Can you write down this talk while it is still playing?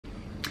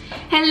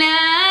Hello,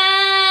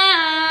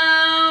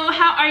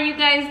 how are you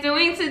guys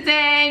doing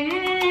today?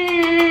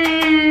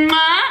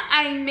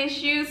 I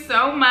miss you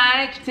so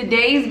much.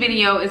 Today's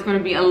video is going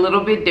to be a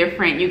little bit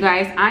different. You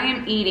guys, I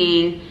am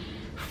eating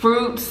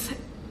fruits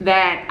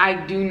that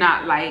I do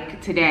not like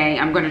today.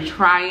 I'm going to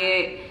try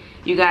it.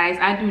 You guys,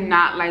 I do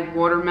not like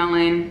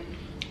watermelon.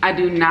 I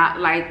do not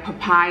like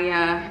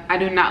papaya. I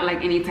do not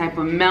like any type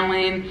of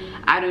melon.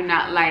 I do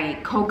not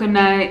like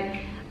coconut.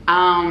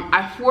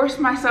 I force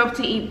myself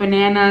to eat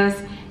bananas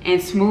and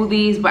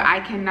smoothies, but I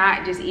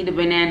cannot just eat a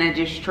banana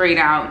just straight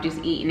out,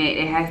 just eating it.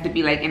 It has to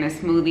be like in a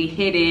smoothie,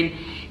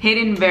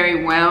 hidden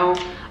very well.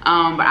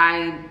 But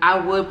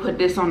I would put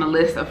this on the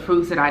list of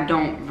fruits that I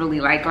don't really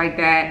like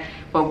that.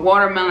 But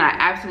watermelon, I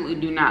absolutely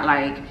do not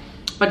like.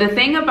 But the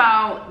thing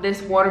about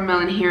this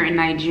watermelon here in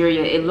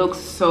Nigeria, it looks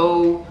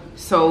so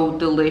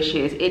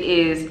delicious. It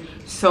is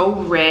so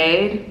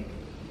red.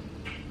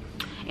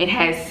 It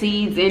has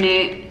seeds in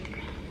it.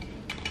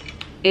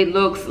 It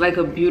looks like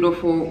a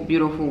beautiful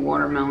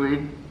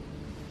watermelon.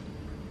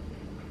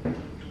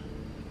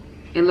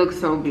 It looks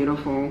so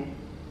beautiful.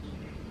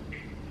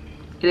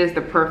 It is the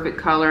perfect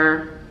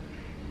color.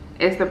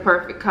 It's the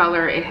perfect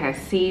color. It has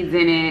seeds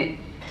in it.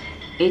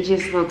 It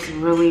just looks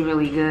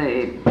really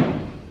good.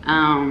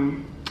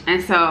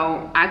 And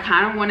so I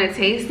kind of want to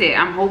taste it.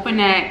 I'm hoping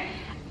that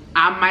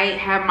I might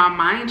have my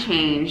mind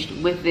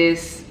changed with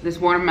this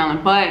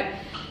watermelon, but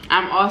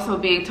I'm also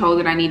being told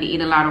that I need to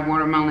eat a lot of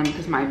watermelon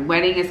because my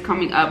wedding is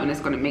coming up and it's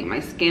going to make my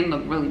skin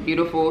look really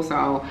beautiful.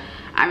 So,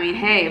 I mean,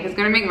 hey, if it's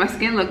going to make my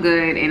skin look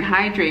good and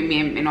hydrate me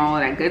and all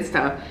of that good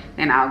stuff,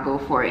 then I'll go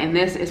for it. And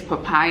this is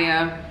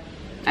papaya.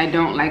 I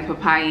don't like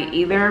papaya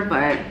either,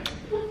 but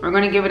we're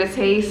going to give it a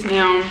taste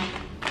now.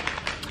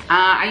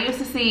 I used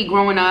to see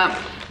growing up,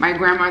 my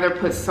grandmother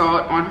put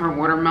salt on her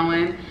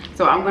watermelon.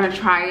 So I'm gonna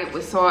try it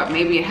with salt.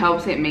 Maybe it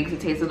helps it, makes it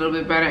taste a little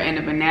bit better. And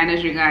the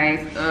bananas, you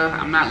guys,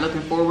 I'm not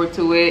looking forward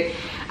to it.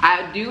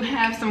 I do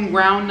have some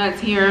ground nuts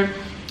here.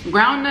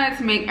 Ground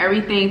nuts make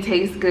everything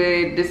taste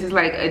good. This is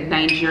like a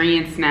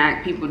Nigerian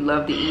snack. People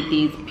love to eat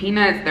these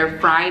peanuts. They're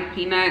fried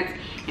peanuts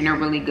and they're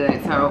really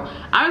good. So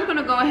I'm just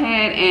gonna go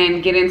ahead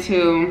and get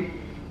into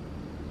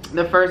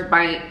the first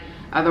bite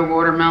of the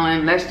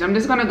watermelon. I'm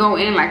just gonna go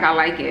in like I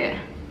like it.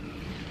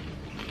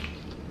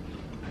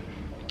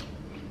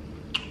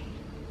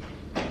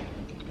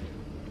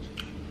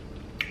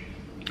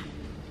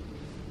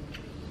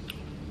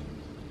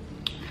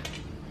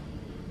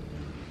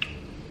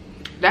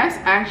 That's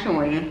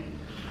actually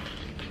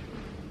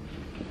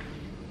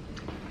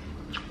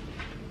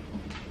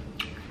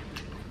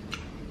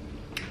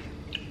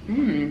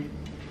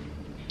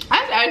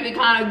that's actually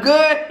kind of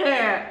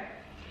good.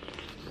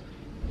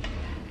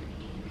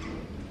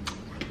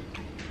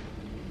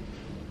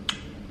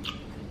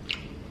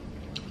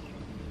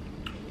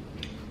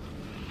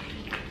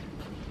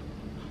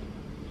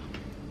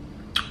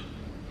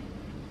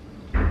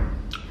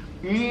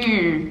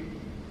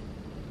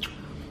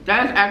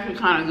 That's actually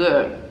kind of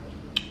good.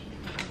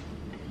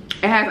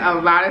 It has a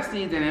lot of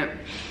seeds in it.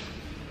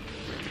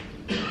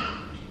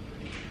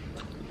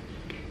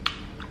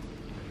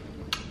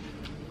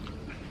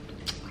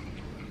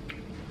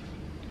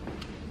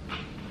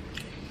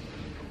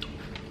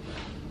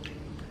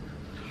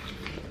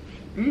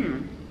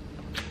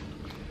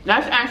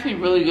 That's actually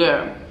really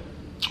good.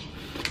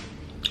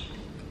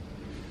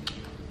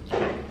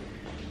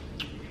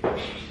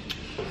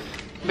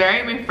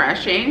 Very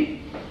refreshing.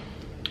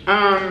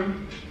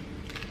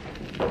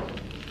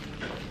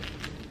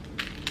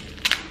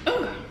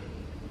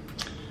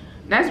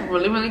 That's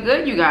really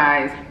good, you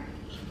guys.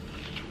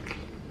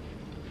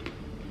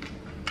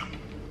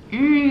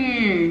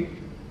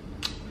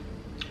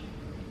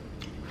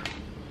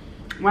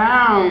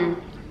 Wow.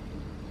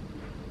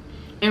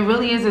 It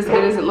really is as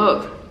good as it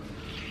looks.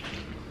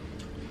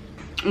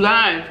 You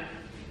guys,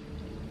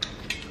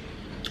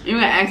 you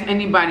can ask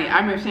anybody.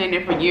 I've been saying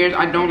it for years.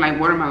 I don't like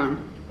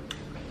watermelon.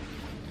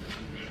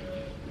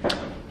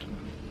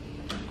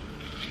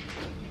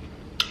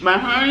 But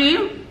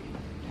honey,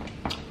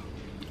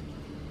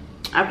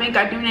 I think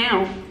I do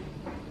now.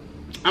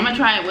 I'm gonna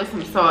try it with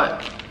some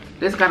salt.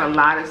 This got a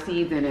lot of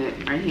seeds in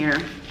it right here.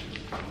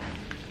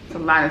 It's a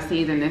lot of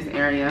seeds in this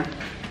area.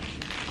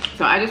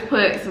 So I just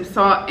put some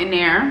salt in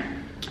there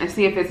and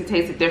see if it's a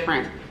taste of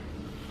difference.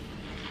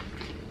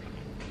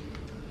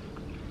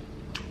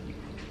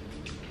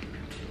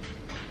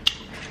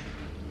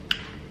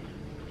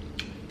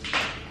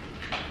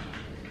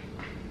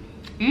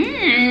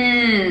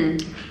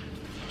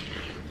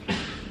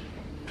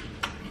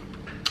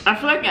 I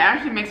feel like it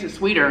actually makes it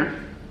sweeter.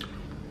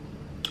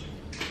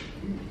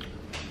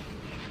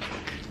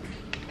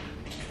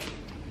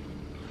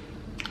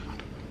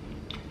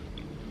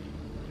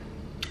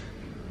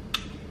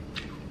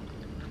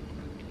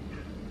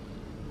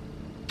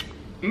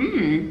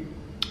 It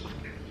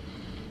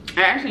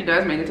actually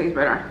does make it taste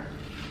better.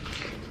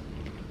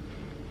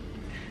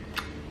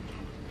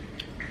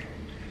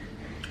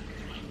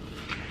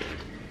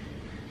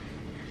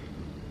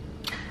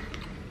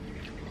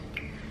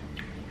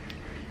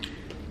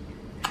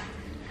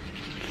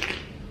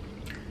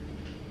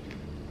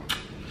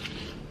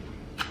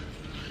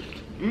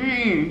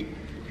 Mmm.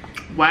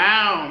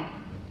 Wow.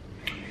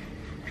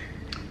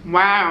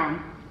 Wow.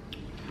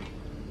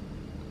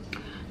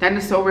 That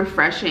is so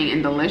refreshing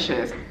and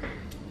delicious.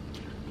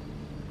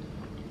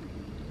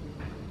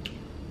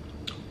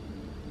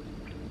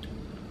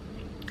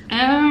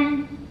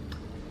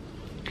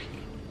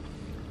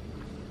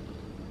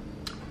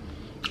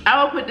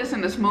 I will put this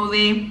in the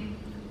smoothie.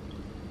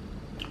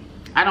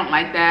 I don't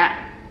like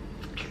that.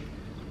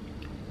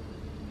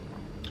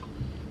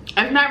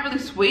 It's not really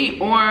sweet,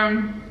 or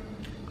I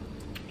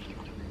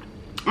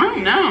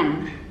don't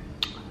know.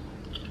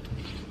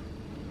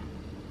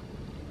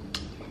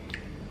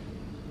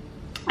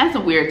 That's a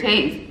weird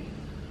taste.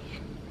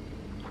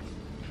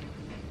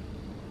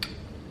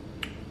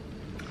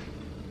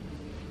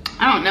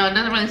 I don't know, it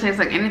doesn't really taste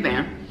like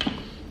anything.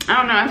 I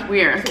don't know, that's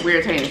weird. It's a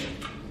weird taste.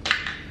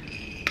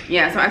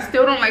 Yeah, so I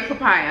still don't like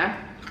papaya.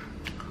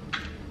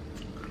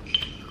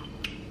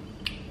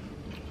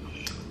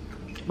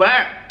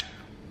 But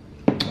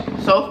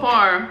so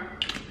far,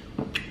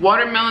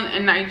 watermelon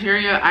in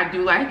Nigeria, I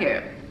do like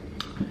it.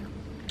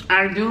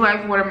 I do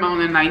like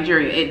watermelon in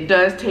Nigeria. It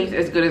does taste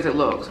as good as it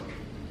looks.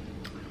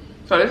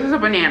 So this is a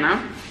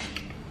banana.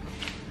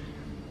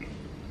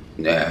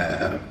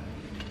 A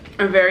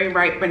very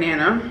ripe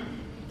banana.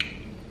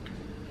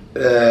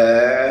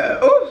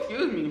 Oh,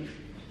 excuse me.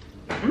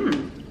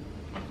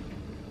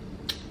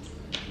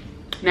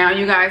 Now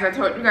you guys, I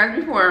told you guys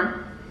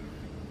before,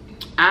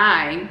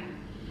 I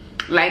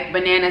like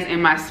bananas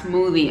in my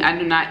smoothie. I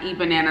do not eat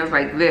bananas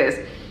like this.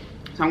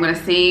 So I'm gonna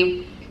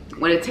see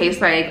what it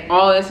tastes like.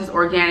 All this is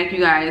organic,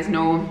 you guys.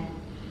 No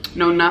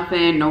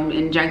nothing, no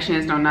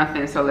injections, no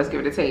nothing. So let's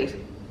give it a taste.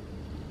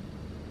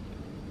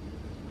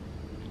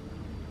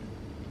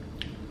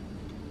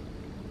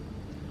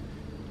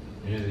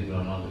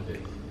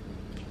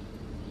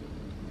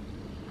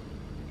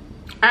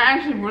 I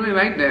actually really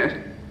like this.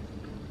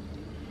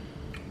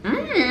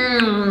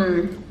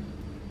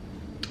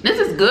 This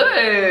is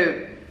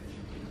good.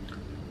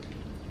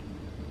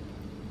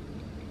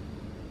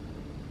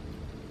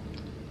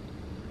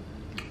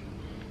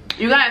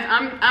 You guys,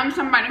 I'm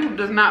somebody who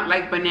does not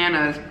like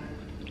bananas.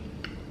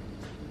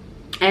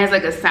 It has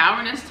like a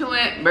sourness to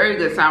it. Very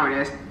good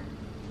sourness.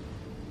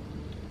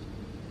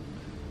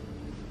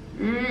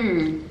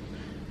 You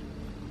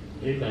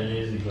can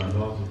use the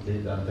groundnuts to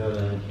take and tell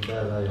them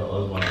that's your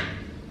husband.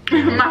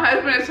 My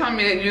husband is telling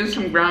me to use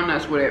some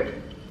groundnuts with it.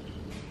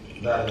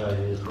 That's how it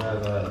is.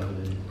 That's how it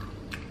is.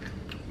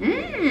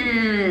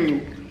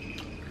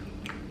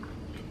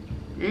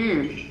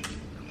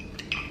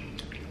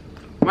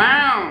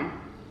 Wow.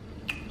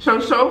 So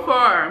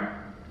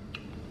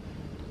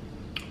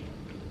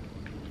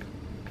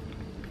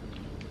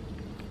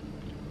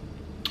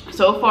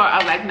far,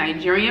 I like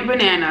Nigerian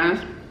bananas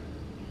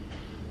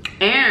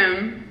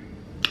and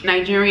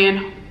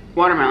Nigerian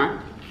watermelon.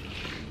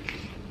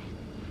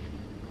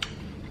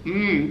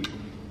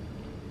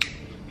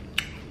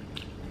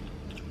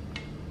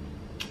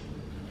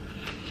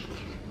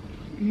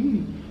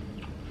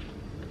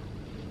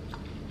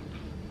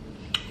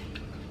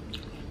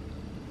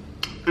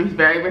 It's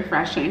very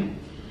refreshing.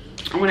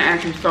 I'm gonna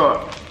add some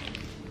salt.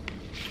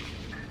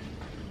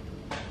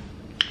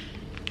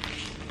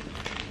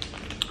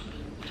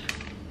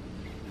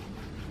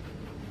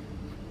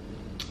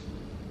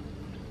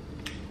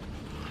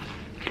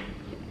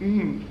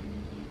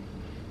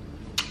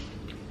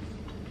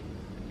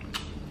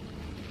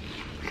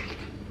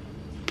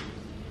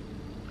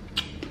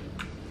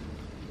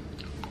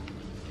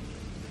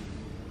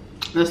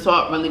 The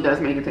salt really does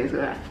make it taste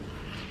good.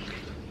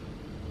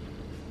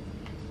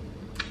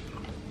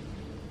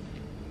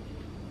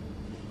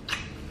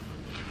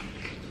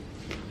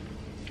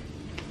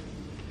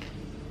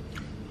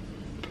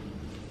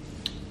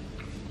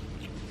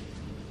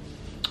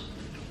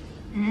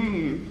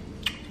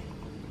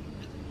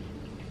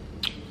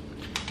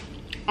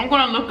 I'm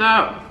gonna look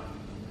up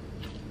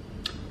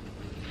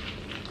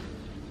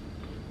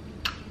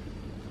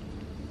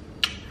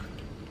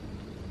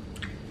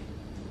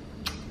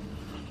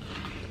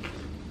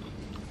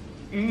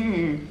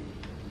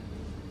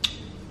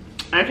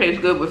that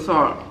tastes good with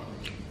salt.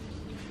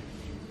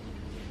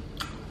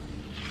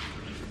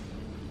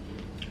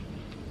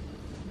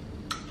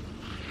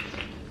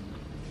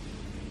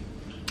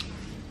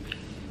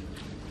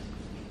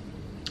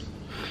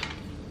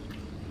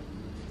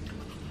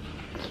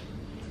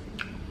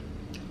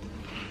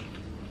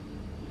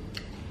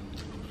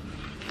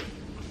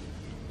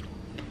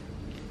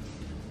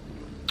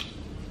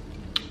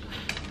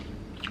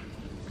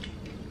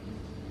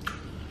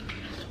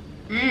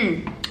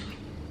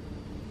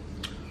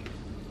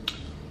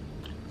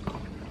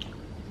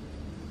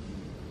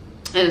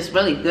 It's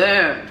really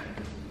good.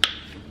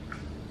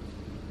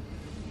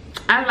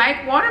 I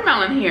like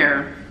watermelon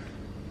here.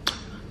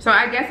 So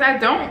I guess I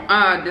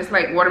don't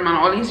dislike watermelon.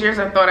 All these years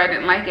I thought I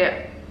didn't like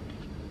it.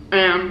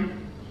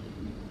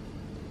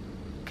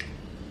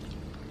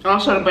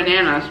 Also the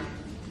bananas.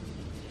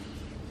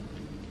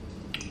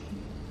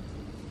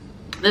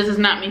 This is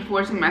not me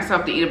forcing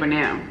myself to eat a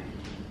banana.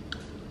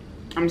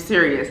 I'm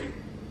serious.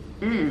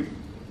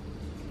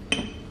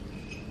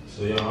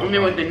 So your And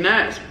then with the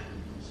nuts.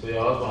 So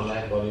your husband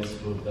like all this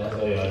fruit. That's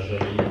why you're actually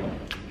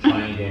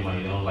trying them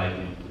and you don't like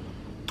them.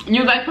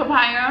 You like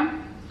papaya?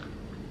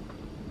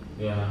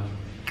 Yeah.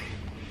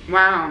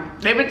 Wow.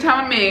 They've been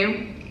telling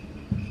me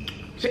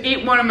to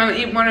eat watermelon,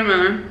 eat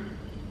watermelon.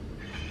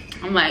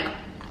 I'm like,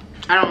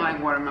 I don't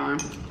like watermelon.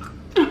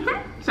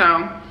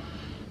 So,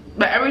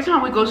 but every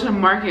time we go to the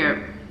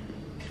market,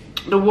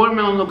 the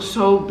watermelon looks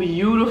so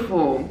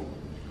beautiful.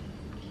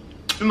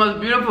 The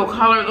most beautiful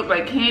color, look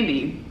like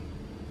candy.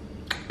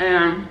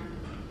 And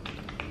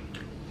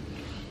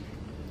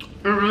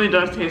it really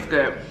does taste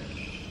good.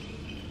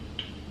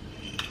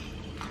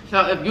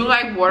 So if you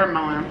like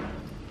watermelon,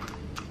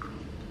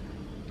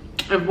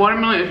 if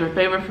watermelon is your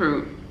favorite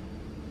fruit,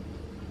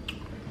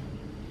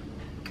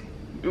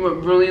 you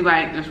would really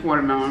like this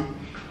watermelon.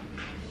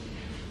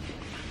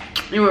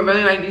 You would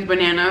really like these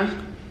bananas.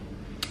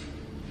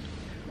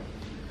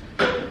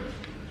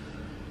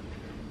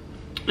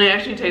 It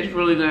actually tastes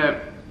really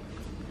good.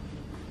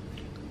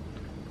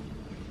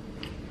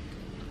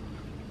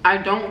 I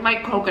don't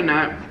like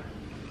coconut,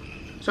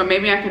 so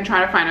maybe I can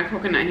try to find a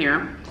coconut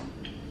here.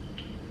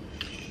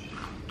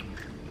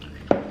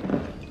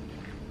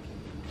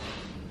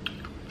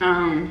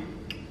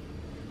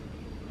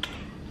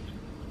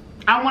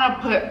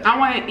 I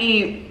want to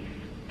eat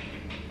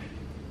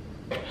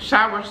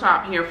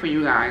soursop here for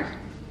you guys.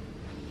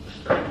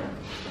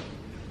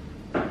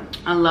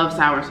 I love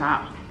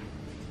soursop.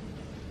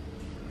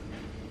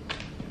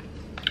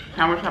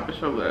 Soursop is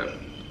so good.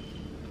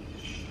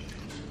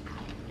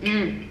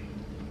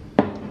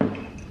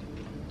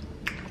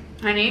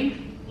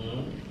 Honey,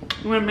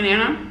 you want a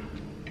banana?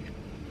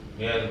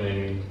 Yes,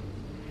 baby.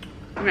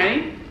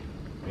 Ready?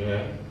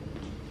 Yeah.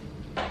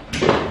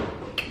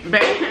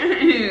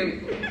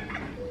 Babe.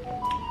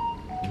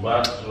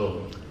 Bad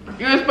throw.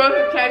 You were supposed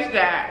to catch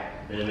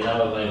that. Baby,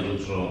 that was not a good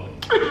throw.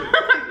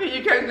 Can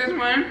you catch this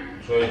one?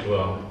 Throw it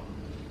well.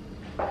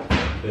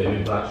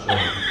 Baby, back throw.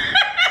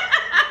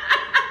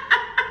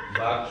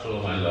 Back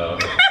throw, my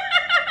love.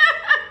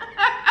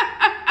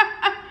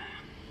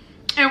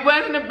 It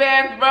wasn't a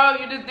bad throw,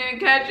 you just didn't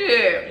catch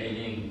it. It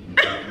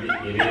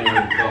didn't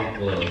even come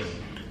close.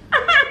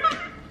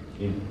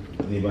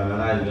 The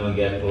banana is gonna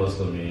get close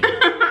to me.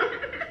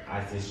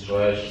 As it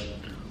stretched.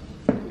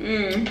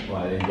 Well,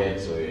 I didn't get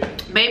to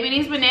it. Baby,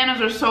 these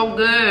bananas are so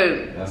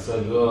good. That's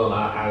so good.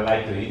 I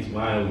like to eat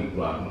mine with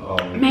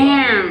groundnut.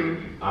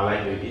 Man. I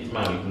like to eat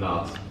mine with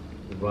nuts.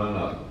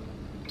 Groundnut.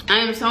 I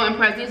am so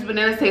impressed. These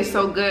bananas taste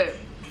so good.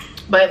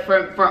 But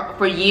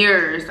for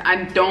years,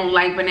 I don't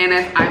like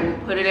bananas. I will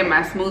put it in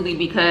my smoothie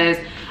because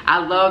I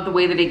love the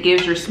way that it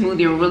gives your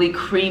smoothie a really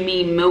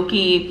creamy,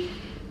 milky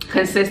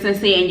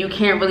consistency, and you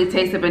can't really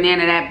taste the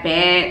banana that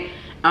bad.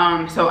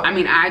 So I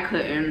mean, I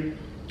couldn't.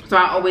 So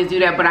I always do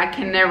that, but I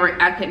could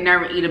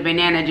never eat a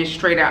banana just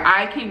straight up.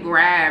 I can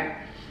grab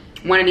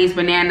one of these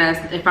bananas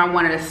if I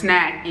wanted a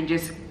snack and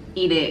just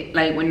eat it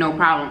like with no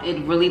problem.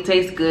 It really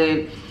tastes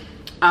good.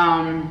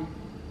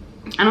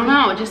 I don't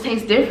know, it just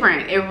tastes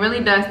different. It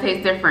really does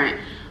taste different.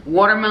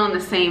 Watermelon,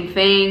 the same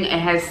thing. It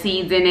has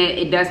seeds in it.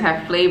 It does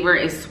have flavor.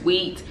 It's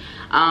sweet.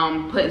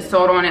 Putting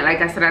salt on it,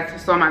 like I said, I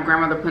saw my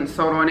grandmother putting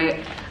salt on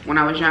it when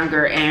I was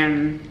younger,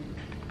 and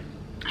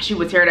she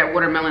would tear that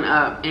watermelon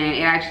up, and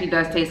it actually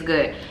does taste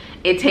good.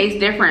 It tastes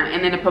different.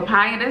 And then the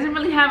papaya doesn't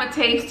really have a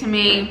taste to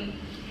me.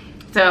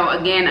 So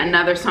again,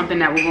 another something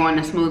that will go in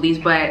the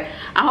smoothies. But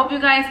I hope you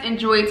guys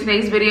enjoyed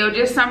today's video.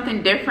 Just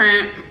something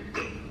different.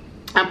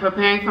 I'm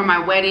preparing for my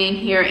wedding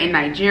here in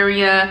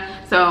Nigeria.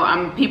 So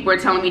people are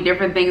telling me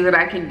different things that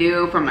I can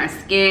do for my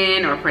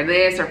skin or for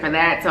this or for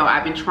that. So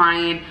I've been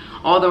trying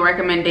all the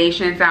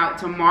recommendations out.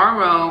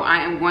 Tomorrow I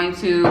am going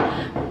to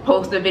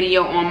post a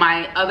video on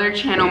my other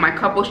channel, my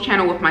couples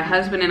channel with my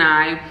husband and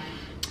I,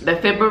 the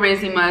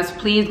Fiberizimas.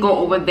 Please go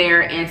over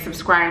there and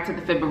subscribe to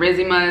the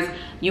Fiberizimas.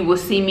 You will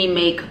see me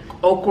make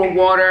okra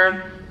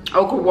water.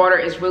 Okra water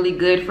is really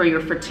good for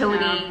your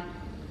fertility,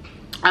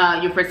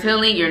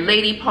 your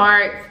lady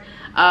parts,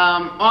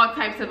 all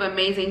types of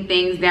amazing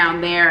things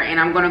down there, and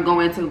I'm going to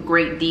go into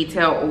great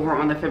detail over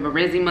on the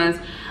Fiberizimas.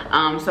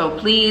 So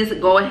please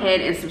go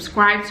ahead and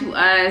subscribe to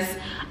us.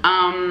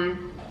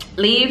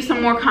 Leave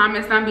some more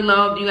comments down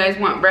below if you guys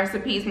want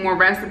recipes, more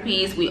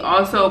recipes. We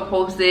also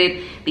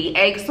posted the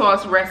egg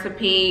sauce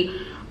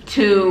recipe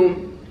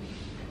to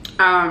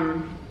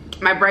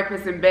my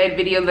breakfast in bed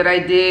video that I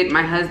did.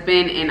 My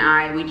husband and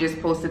I, we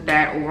just posted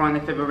that over on the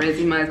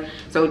Fiberizimas,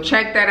 so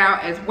check that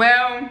out as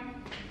well.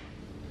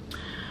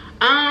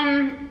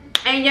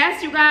 And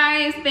yes, you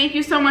guys, thank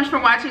you so much for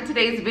watching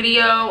today's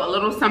video. A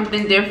little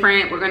something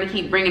different. We're gonna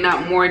keep bringing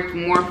up more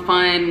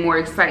fun, more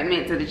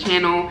excitement to the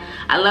channel.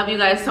 I love you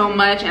guys so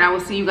much, and I will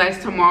see you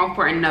guys tomorrow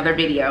for another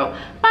video.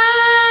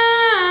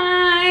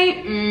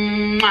 Bye.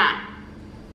 Mwah.